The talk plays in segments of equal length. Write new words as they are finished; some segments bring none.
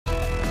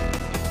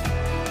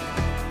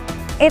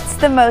It's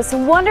the most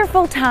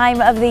wonderful time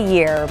of the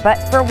year, but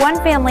for one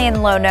family in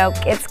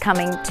Lonoke, it's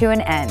coming to an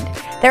end.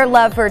 Their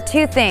love for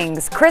two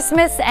things,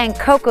 Christmas and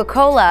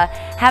Coca-Cola,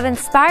 have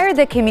inspired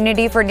the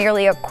community for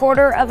nearly a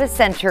quarter of a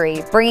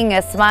century, bringing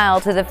a smile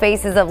to the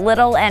faces of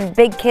little and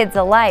big kids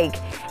alike,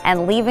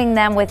 and leaving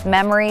them with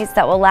memories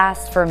that will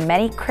last for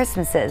many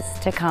Christmases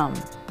to come.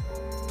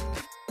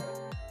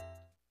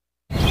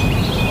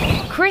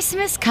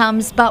 Christmas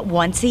comes but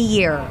once a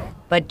year.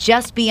 But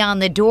just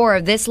beyond the door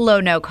of this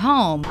Lonoke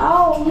home,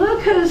 oh,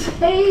 look who's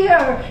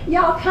here.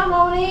 Y'all come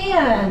on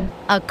in.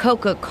 A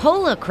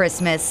Coca-Cola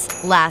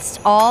Christmas lasts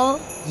all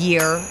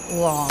year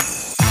long.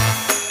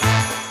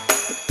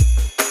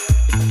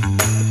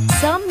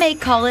 Some may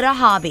call it a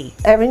hobby.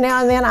 Every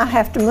now and then I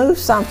have to move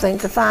something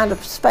to find a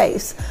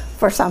space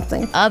for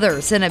something.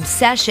 Others an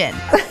obsession.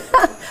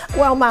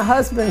 Well, my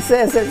husband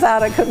says it's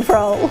out of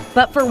control.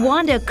 But for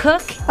Wanda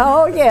Cook,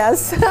 oh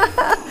yes,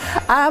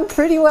 I'm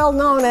pretty well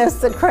known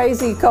as the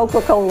crazy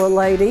Coca-Cola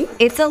lady.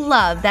 It's a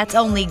love that's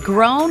only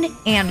grown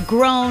and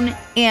grown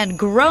and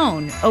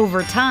grown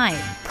over time.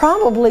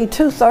 Probably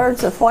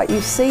 2/3 of what you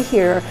see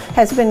here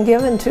has been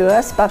given to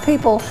us by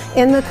people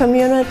in the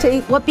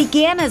community. What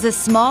began as a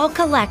small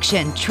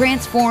collection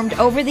transformed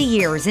over the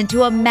years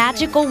into a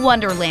magical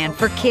wonderland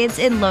for kids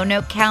in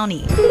Lonoke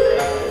County.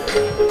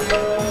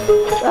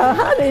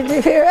 Did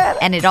you hear it?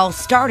 And it all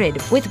started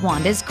with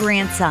Wanda's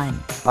grandson.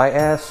 I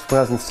asked when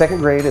I was in 2nd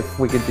grade if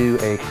we could do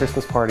a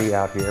Christmas party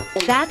out here.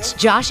 That's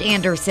Josh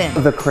Anderson.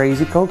 The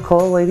crazy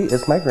Coca-Cola lady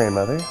is my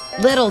grandmother.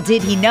 Little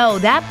did he know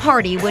that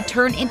party would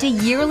turn into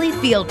yearly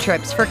field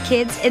trips for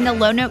kids in the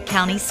Lonoke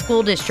County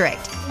School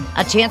District.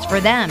 A chance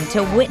for them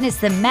to witness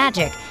the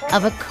magic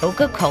of a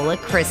Coca-Cola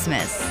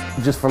Christmas.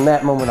 Just from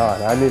that moment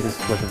on, I knew this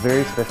was a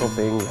very special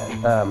thing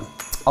that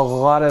a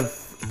lot of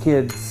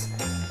kids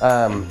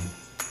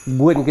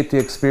wouldn't get to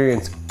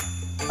experience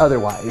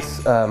otherwise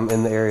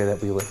in the area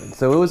that we live in.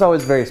 So it was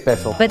always very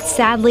special. But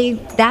sadly,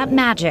 that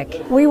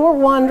magic, we were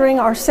wondering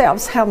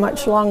ourselves how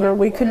much longer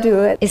we could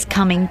do it, is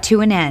coming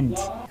to an end.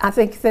 I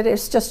think that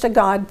it's just a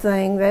God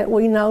thing that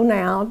we know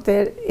now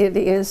that it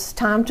is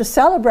time to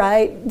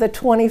celebrate the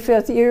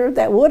 25th year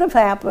that would have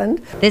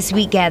happened. This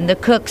weekend, the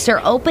Cooks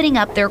are opening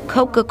up their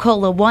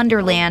Coca-Cola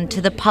Wonderland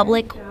to the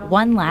public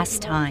one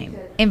last time,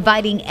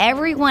 inviting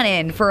everyone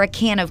in for a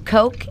can of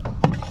Coke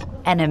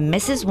and a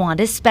Mrs.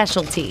 Wanda's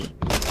specialty,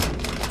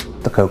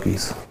 the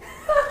Cokies.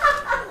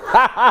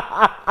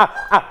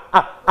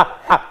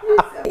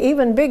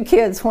 Even big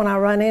kids, when I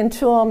run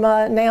into them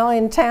now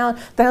in town,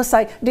 they'll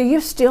say, "Do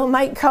you still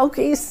make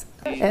Cokies?"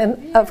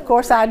 And of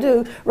course I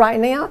do. Right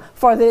now,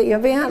 for the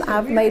event,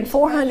 I've made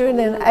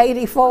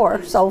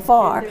 484 so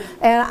far,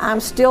 and I'm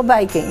still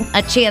baking.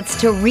 A chance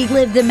to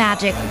relive the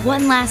magic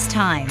one last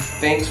time.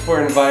 Thanks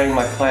for inviting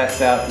my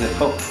class out to the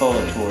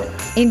Coca-Cola tour.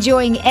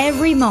 Enjoying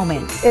every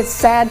moment. It's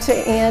sad to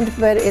end,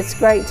 but it's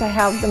great to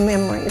have the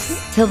memories.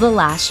 Till the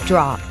last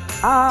drop.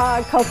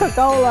 Ah,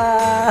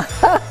 Coca-Cola!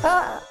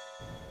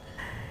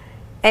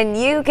 And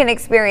you can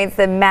experience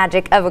the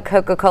magic of a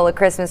Coca-Cola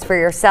Christmas for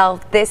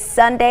yourself this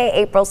Sunday,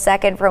 April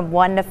 2nd from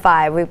 1 to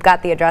 5. We've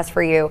got the address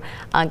for you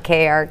on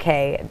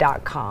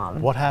krk.com.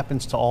 What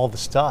happens to all the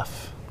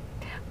stuff?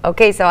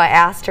 Okay, so I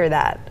asked her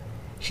that.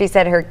 She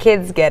said her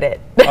kids get it.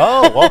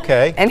 Oh,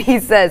 okay. And he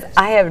says,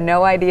 I have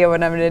no idea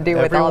what I'm going to do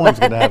with all that. Everyone's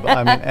going to have,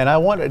 I mean, and I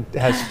wondered,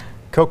 has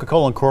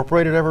Coca-Cola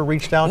Incorporated ever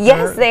reached out to her?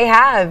 Yes, they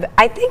have.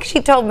 I think she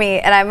told me,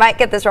 and I might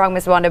get this wrong,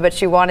 Miss Wanda, but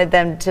she wanted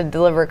them to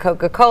deliver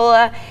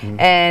Coca-Cola,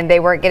 and they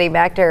weren't getting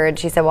back to her. And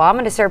she said, well, I'm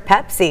going to serve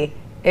Pepsi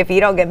if you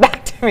don't get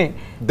back to me.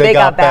 They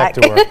got back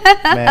to her.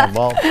 Man,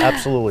 well,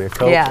 absolutally. A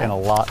Coke and a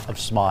lot of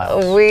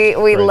smiles.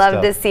 We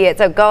love to see it.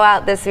 So go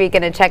out this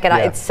weekend and check it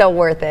out. It's so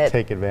worth it.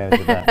 Take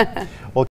advantage of that. Well,